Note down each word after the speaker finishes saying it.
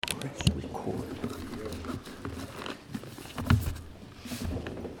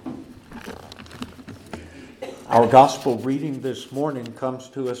Our gospel reading this morning comes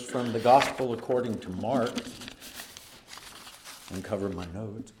to us from the gospel according to Mark. And cover my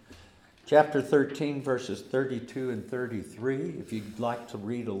notes. Chapter 13, verses 32 and 33. If you'd like to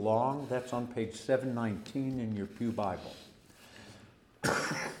read along, that's on page 719 in your pew Bible.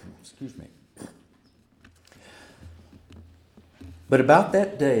 Excuse me. But about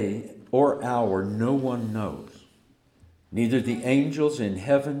that day or hour no one knows, neither the angels in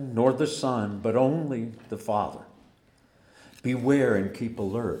heaven nor the Son, but only the Father. Beware and keep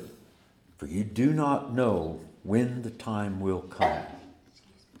alert, for you do not know when the time will come.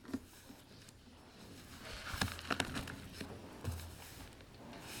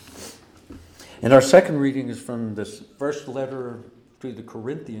 And our second reading is from this first letter to the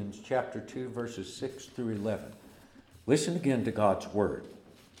Corinthians, chapter 2, verses 6 through 11. Listen again to God's word.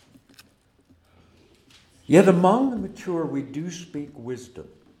 Yet among the mature we do speak wisdom,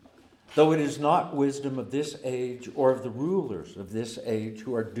 though it is not wisdom of this age or of the rulers of this age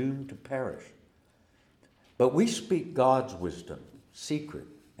who are doomed to perish. But we speak God's wisdom, secret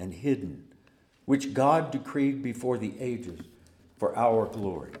and hidden, which God decreed before the ages for our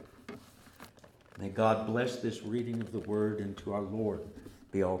glory. May God bless this reading of the word, and to our Lord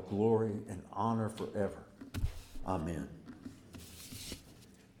be all glory and honor forever. Amen.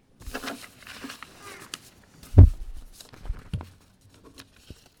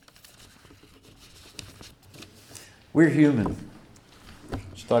 We're human.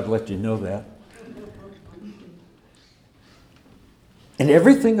 Just thought I'd let you know that. And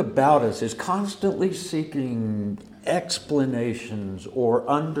everything about us is constantly seeking explanations or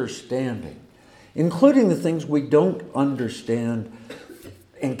understanding, including the things we don't understand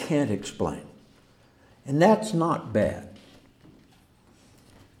and can't explain. And that's not bad.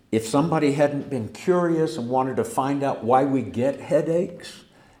 If somebody hadn't been curious and wanted to find out why we get headaches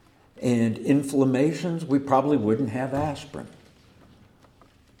and inflammations, we probably wouldn't have aspirin.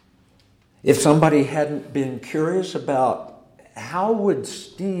 If somebody hadn't been curious about how would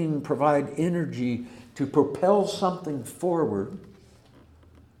steam provide energy to propel something forward,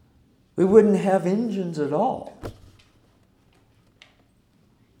 we wouldn't have engines at all.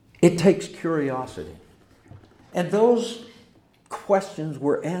 It takes curiosity. And those questions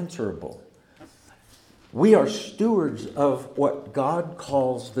were answerable. We are stewards of what God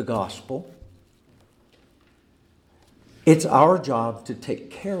calls the gospel. It's our job to take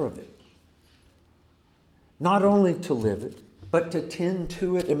care of it. Not only to live it, but to tend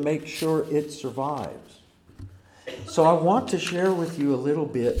to it and make sure it survives. So I want to share with you a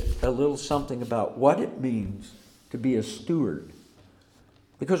little something about what it means to be a steward.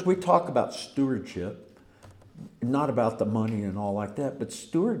 Because we talk about stewardship, not about the money and all like that, but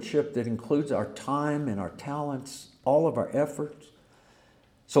stewardship that includes our time and our talents, all of our efforts.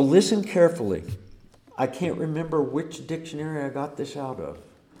 So listen carefully. I can't remember which dictionary I got this out of.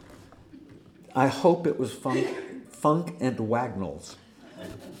 I hope it was Funk and Wagnalls.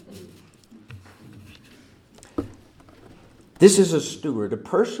 This is a steward, a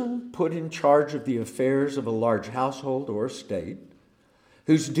person put in charge of the affairs of a large household or estate,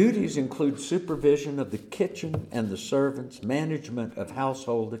 whose duties include supervision of the kitchen and the servants, management of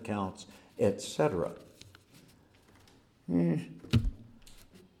household accounts, etc. An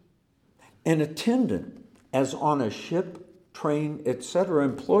attendant, as on a ship, train, etc.,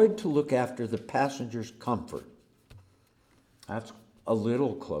 employed to look after the passenger's comfort. That's a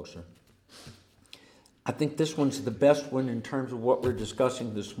little closer. I think this one's the best one in terms of what we're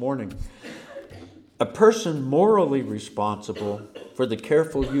discussing this morning. A person morally responsible for the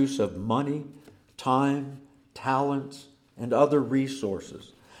careful use of money, time, talents, and other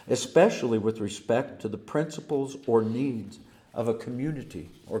resources, especially with respect to the principles or needs of a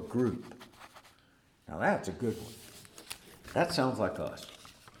community or group. Now that's a good one. That sounds like us.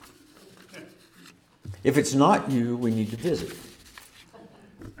 If it's not you, we need to visit.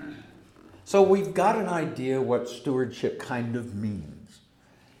 So we've got an idea what stewardship kind of means.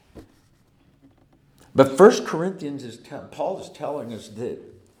 But 1 Corinthians, Paul is telling us that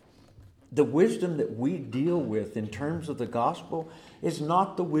the wisdom that we deal with in terms of the gospel is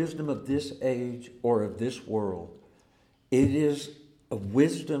not the wisdom of this age or of this world. It is a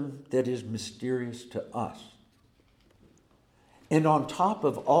wisdom that is mysterious to us. And on top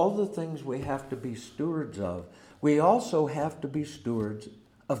of all the things we have to be stewards of, we also have to be stewards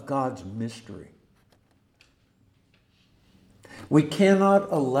of God's mystery. We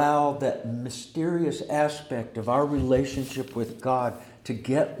cannot allow that mysterious aspect of our relationship with God to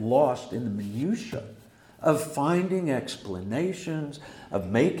get lost in the minutiae of finding explanations, of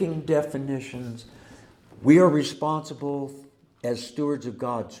making definitions. We are responsible as stewards of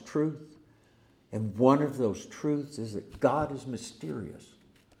God's truth And one of those truths is that God is mysterious.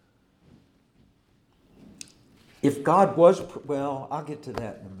 If God was, well, I'll get to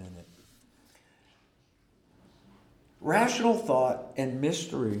that in a minute. Rational thought and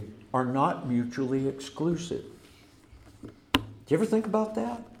mystery are not mutually exclusive. Do you ever think about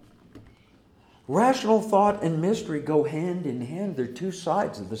that? Rational thought and mystery go hand in hand. They're two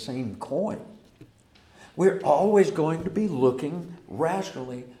sides of the same coin. We're always going to be looking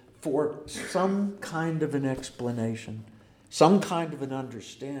rationally for some kind of an explanation, some kind of an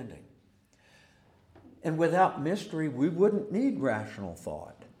understanding. And without mystery, we wouldn't need rational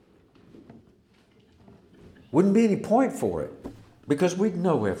thought. Wouldn't be any point for it, because we'd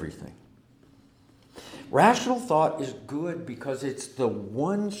know everything. Rational thought is good because it's the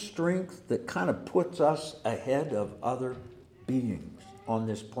one strength that kind of puts us ahead of other beings on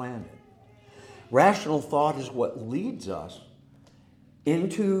this planet. Rational thought is what leads us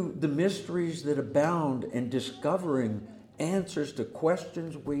into the mysteries that abound and discovering answers to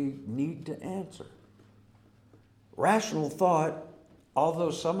questions we need to answer. Rational thought,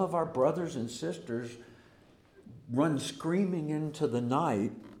 although some of our brothers and sisters run screaming into the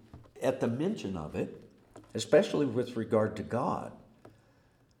night at the mention of it, especially with regard to God,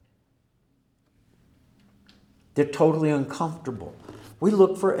 they're totally uncomfortable. We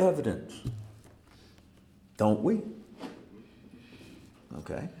look for evidence, don't we?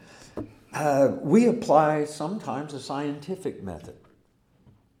 Okay. We apply sometimes a scientific method,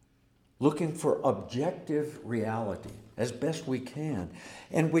 looking for objective reality as best we can.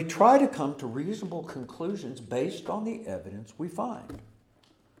 And we try to come to reasonable conclusions based on the evidence we find.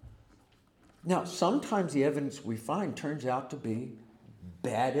 Now, sometimes the evidence we find turns out to be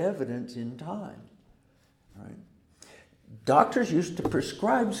bad evidence in time. Right? Doctors used to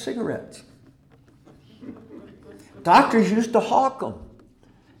prescribe cigarettes. Doctors used to hawk them.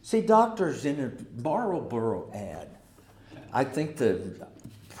 See doctors in a Marlboro ad. I think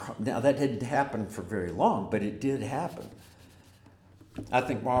now that didn't happen for very long, but it did happen. I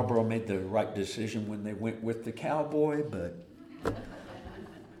think Marlboro made the right decision when they went with the cowboy, but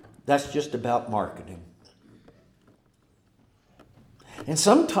that's just about marketing. And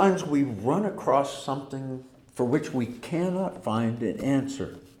sometimes we run across something for which we cannot find an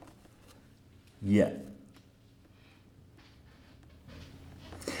answer yet.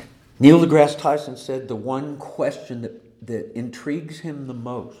 Neil deGrasse Tyson said the one question that intrigues him the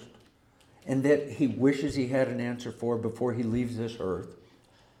most and that he wishes he had an answer for before he leaves this earth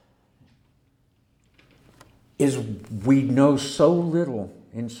is we know so little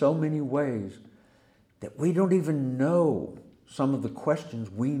in so many ways that we don't even know some of the questions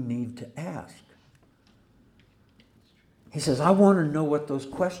we need to ask. He says, I want to know what those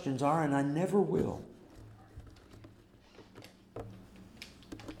questions are, and I never will.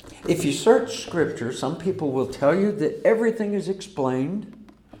 If you search Scripture, some people will tell you that everything is explained.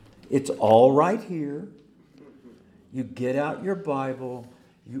 It's all right here. You get out your Bible,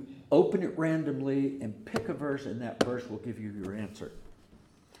 you open it randomly, and pick a verse, and that verse will give you your answer.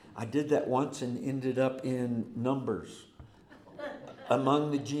 I did that once and ended up in Numbers,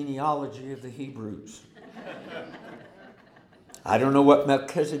 among the genealogy of the Hebrews. I don't know what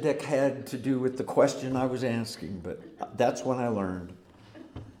Melchizedek had to do with the question I was asking, but that's when I learned.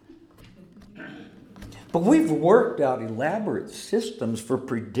 But we've worked out elaborate systems for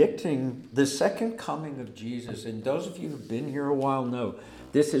predicting the second coming of Jesus. And those of you who've been here a while know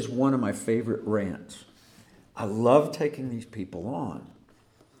this is one of my favorite rants. I love taking these people on.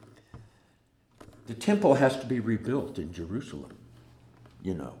 The temple has to be rebuilt in Jerusalem,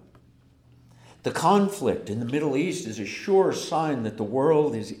 you know. The conflict in the Middle East is a sure sign that the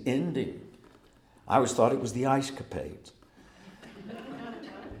world is ending. I always thought it was the ice capades.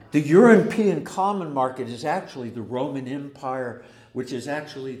 The European common market is actually the Roman Empire, which is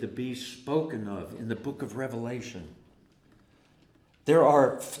actually the beast spoken of in the book of Revelation. There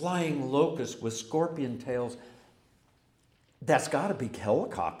are flying locusts with scorpion tails. That's got to be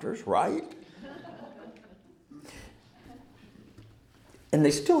helicopters, right? And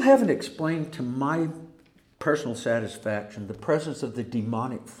they still haven't explained to my personal satisfaction the presence of the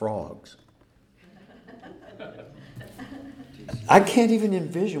demonic frogs. I can't even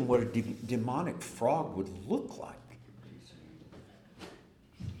envision what a demonic frog would look like.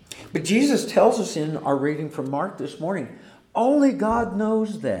 But Jesus tells us in our reading from Mark this morning, only God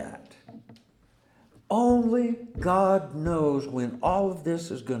knows that. Only God knows when all of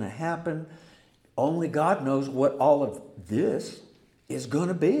this is going to happen. Only God knows what all of this is going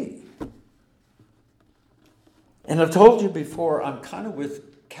to be. And I've told you before, I'm kind of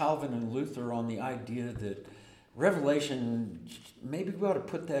with Calvin and Luther on the idea that Revelation, maybe we ought to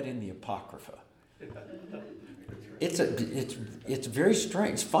put that in the Apocrypha. It's very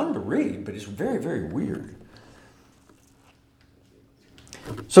strange. It's fun to read, but it's very, very weird.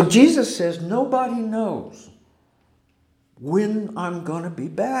 So Jesus says, nobody knows when I'm going to be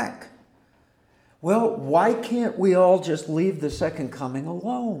back. Well, why can't we all just leave the second coming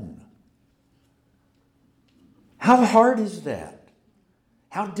alone? How hard is that?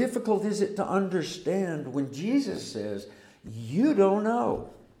 How difficult is it to understand when Jesus says, you don't know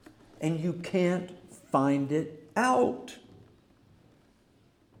and you can't find it out?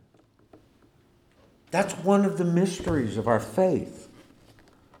 That's one of the mysteries of our faith.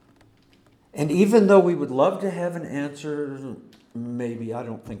 And even though we would love to have an answer, maybe I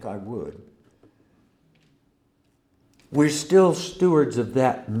don't think I would, we're still stewards of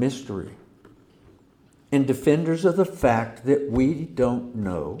that mystery and defenders of the fact that we don't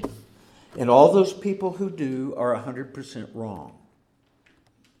know, and all those people who do are 100% wrong,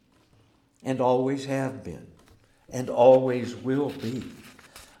 and always have been, and always will be.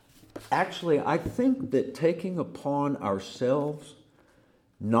 Actually, I think that taking upon ourselves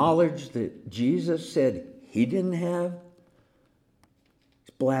knowledge that Jesus said he didn't have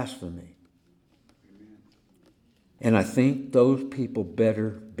is blasphemy. And I think those people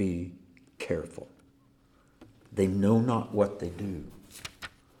better be careful. They know not what they do.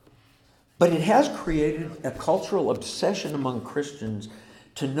 But it has created a cultural obsession among Christians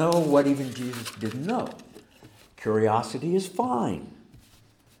to know what even Jesus didn't know. Curiosity is fine.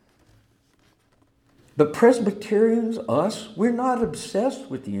 But Presbyterians, us, we're not obsessed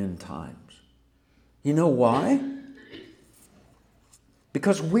with the end times. You know why?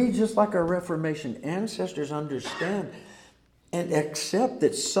 Because we, just like our Reformation ancestors, understand and accept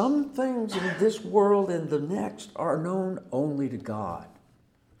that some things in this world and the next are known only to God.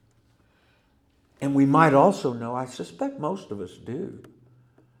 And we might also know, I suspect most of us do,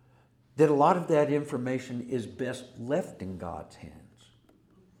 that a lot of that information is best left in God's hands.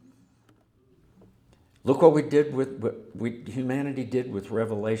 Look what we did with what humanity did with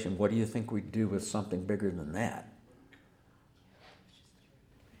Revelation. What do you think we'd do with something bigger than that?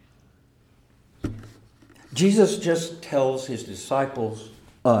 Jesus just tells his disciples,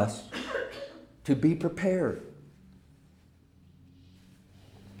 us, to be prepared.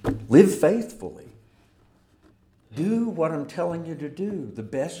 Live faithfully. Do what I'm telling you to do the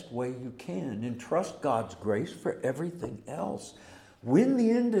best way you can, and trust God's grace for everything else. When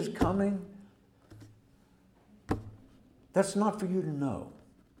the end is coming, that's not for you to know.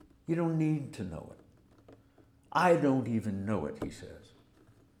 You don't need to know it. I don't even know it, he says.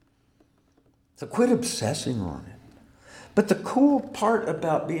 So quit obsessing on it. But the cool part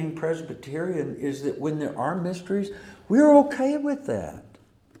about being Presbyterian is that when there are mysteries, we're okay with that.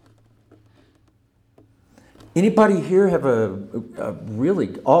 Anybody here have a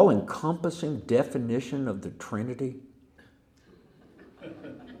really all-encompassing definition of the Trinity?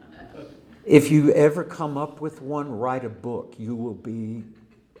 If you ever come up with one, write a book. You will be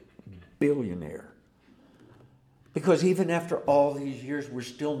billionaire. Because even after all these years, we're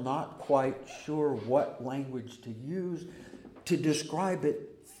still not quite sure what language to use to describe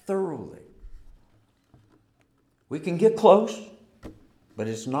it thoroughly. We can get close, but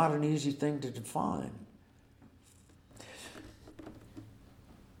it's not an easy thing to define.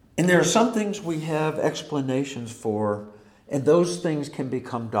 And there are some things we have explanations for, and those things can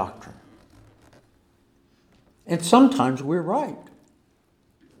become doctrine. And sometimes we're right.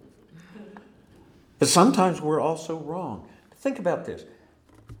 But sometimes we're also wrong. Think about this.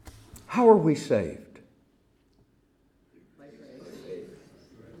 How are we saved?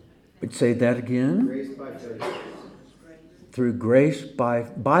 Would say that again? Grace by faith. Through grace,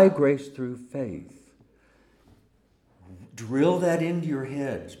 by grace through faith. Drill that into your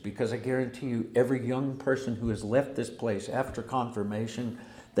heads, because I guarantee you every young person who has left this place after confirmation,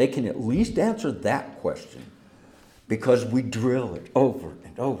 they can at least answer that question, because we drill it over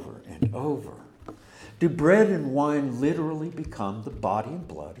and over and over. Do bread and wine literally become the body and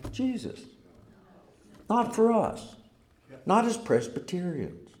blood of Jesus? Not for us. Not as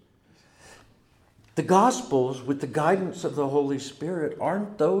Presbyterians. The Gospels, with the guidance of the Holy Spirit,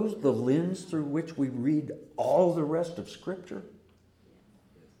 aren't those the lens through which we read all the rest of Scripture?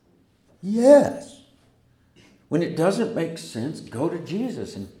 Yes. When it doesn't make sense, go to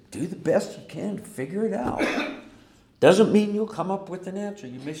Jesus and do the best you can to figure it out. Doesn't mean you'll come up with an answer.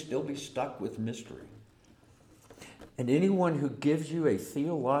 You may still be stuck with mystery. And anyone who gives you a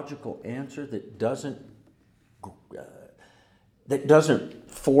theological answer that doesn't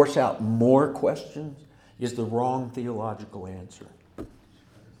force out more questions is the wrong theological answer.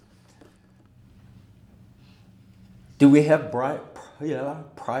 Do we have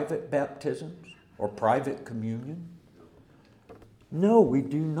private baptisms or private communion? No, we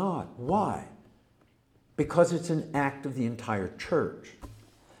do not. Why? Because it's an act of the entire church.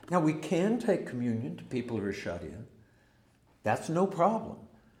 Now, we can take communion to people who are shut in. That's no problem.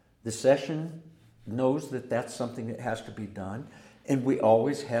 The session knows that that's something that has to be done, and we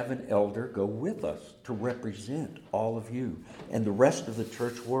always have an elder go with us to represent all of you and the rest of the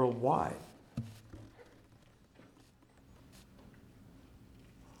church worldwide.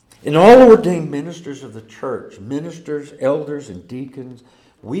 And all ordained ministers of the church, ministers, elders, and deacons,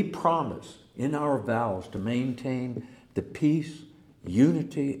 we promise in our vows to maintain the peace,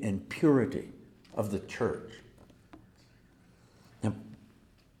 unity, and purity of the church. Now,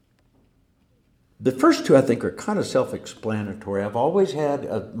 the first two, I think, are kind of self-explanatory. I've always had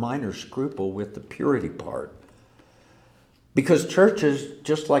a minor scruple with the purity part, because churches,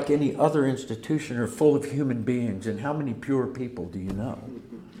 just like any other institution, are full of human beings, and how many pure people do you know?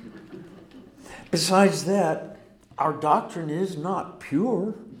 Besides that, our doctrine is not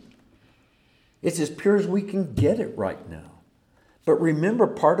pure. It's as pure as we can get it right now. But remember,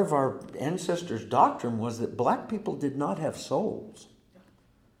 part of our ancestors' doctrine was that black people did not have souls.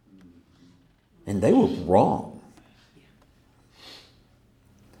 And they were wrong.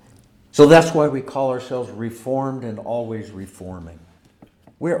 So that's why we call ourselves reformed and always reforming.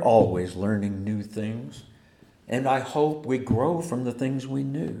 We're always learning new things. And I hope we grow from the things we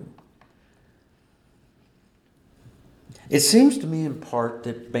knew. It seems to me in part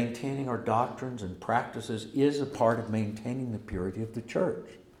that maintaining our doctrines and practices is a part of maintaining the purity of the church.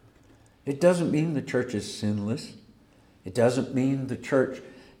 It doesn't mean the church is sinless. It doesn't mean the church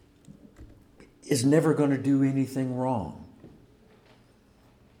is never going to do anything wrong.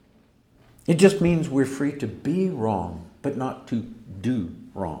 It just means we're free to be wrong, but not to do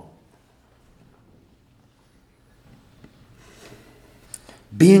wrong.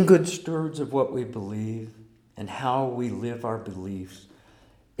 Being good stewards of what we believe and how we live our beliefs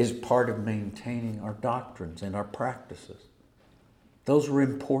is part of maintaining our doctrines and our practices. Those are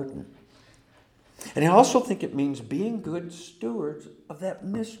important. And I also think it means being good stewards of that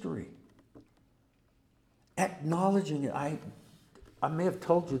mystery. Acknowledging it. I may have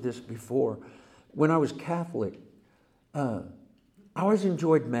told you this before. When I was Catholic, I always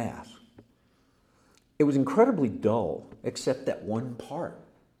enjoyed Mass. It was incredibly dull, except that one part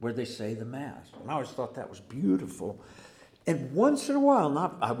where they say the Mass. And I always thought that was beautiful. And once in a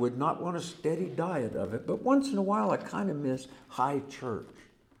while, I would not want a steady diet of it, but once in a while I kind of miss high church.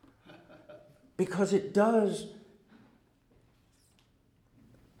 Because it does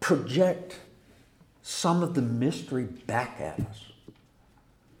project some of the mystery back at us.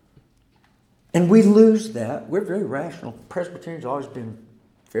 And we lose that. We're very rational. Presbyterians have always been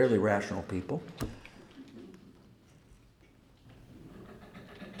fairly rational people.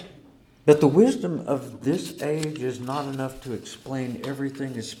 But the wisdom of this age is not enough to explain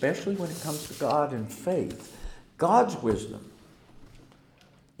everything, especially when it comes to God and faith. God's wisdom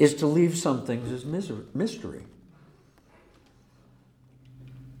is to leave some things as mystery.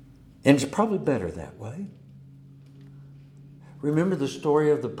 And it's probably better that way. Remember the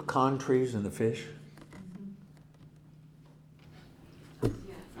story of the pecan trees and the fish?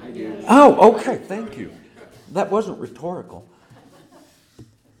 I do. Oh, okay, thank you. That wasn't rhetorical.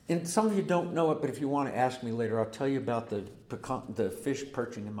 And some of you don't know it, but if you want to ask me later, I'll tell you about the fish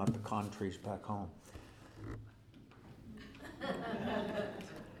perching in my pecan trees back home.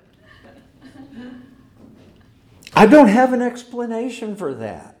 I don't have an explanation for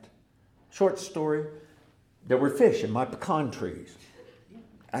that. Short story, there were fish in my pecan trees.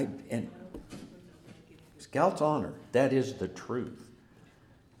 And Scout's honor, that is the truth.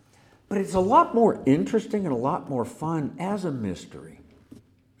 But it's a lot more interesting and a lot more fun as a mystery.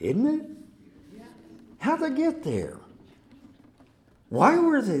 Isn't it? How'd they get there? Why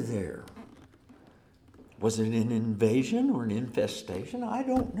were they there? Was it an invasion or an infestation? I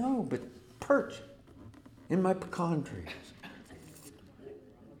don't know, but perch in my pecan trees.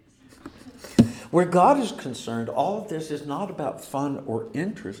 Where God is concerned, all of this is not about fun or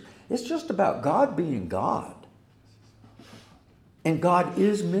interest. It's just about God being God. And God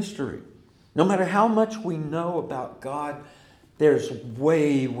is mystery. No matter how much we know about God, there's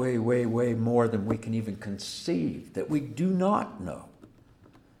way, way, way, way more than we can even conceive that we do not know.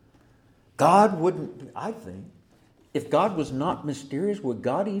 God wouldn't, I think, if God was not mysterious, would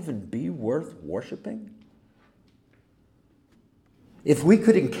God even be worth worshiping? If we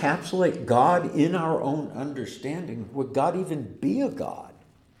could encapsulate God in our own understanding, would God even be a God?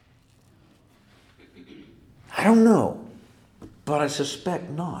 I don't know, but I suspect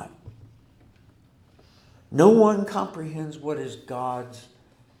not. No one comprehends what is God's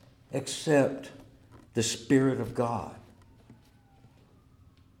except the Spirit of God.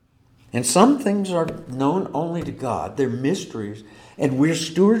 And some things are known only to God. They're mysteries, and we're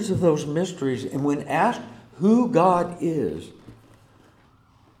stewards of those mysteries. And when asked who God is,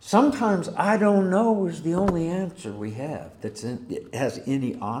 sometimes I don't know is the only answer we have that has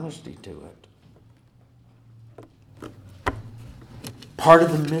any honesty to it. Part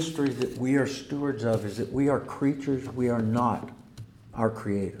of the mystery that we are stewards of is that we are creatures, we are not our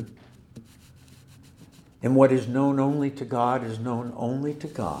Creator. And what is known only to God is known only to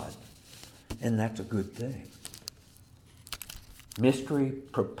God, and that's a good thing. Mystery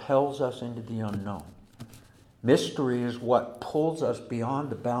propels us into the unknown. Mystery is what pulls us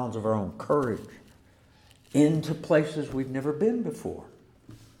beyond the bounds of our own courage into places we've never been before.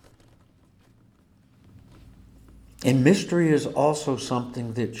 And mystery is also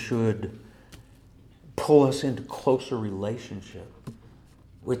something that should pull us into closer relationship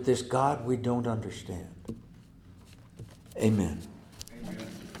with this God we don't understand. Amen. Amen.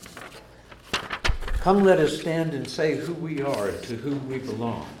 Come, let us stand and say who we are, to whom we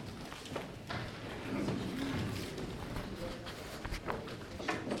belong.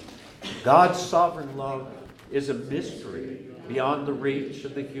 God's sovereign love is a mystery beyond the reach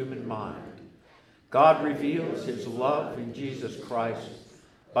of the human mind. God reveals his love in Jesus Christ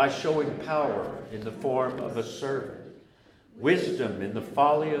by showing power in the form of a servant, wisdom in the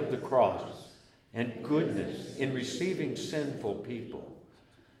folly of the cross, and goodness in receiving sinful people.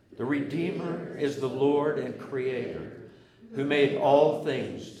 The Redeemer is the Lord and Creator, who made all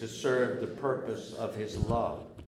things to serve the purpose of his love.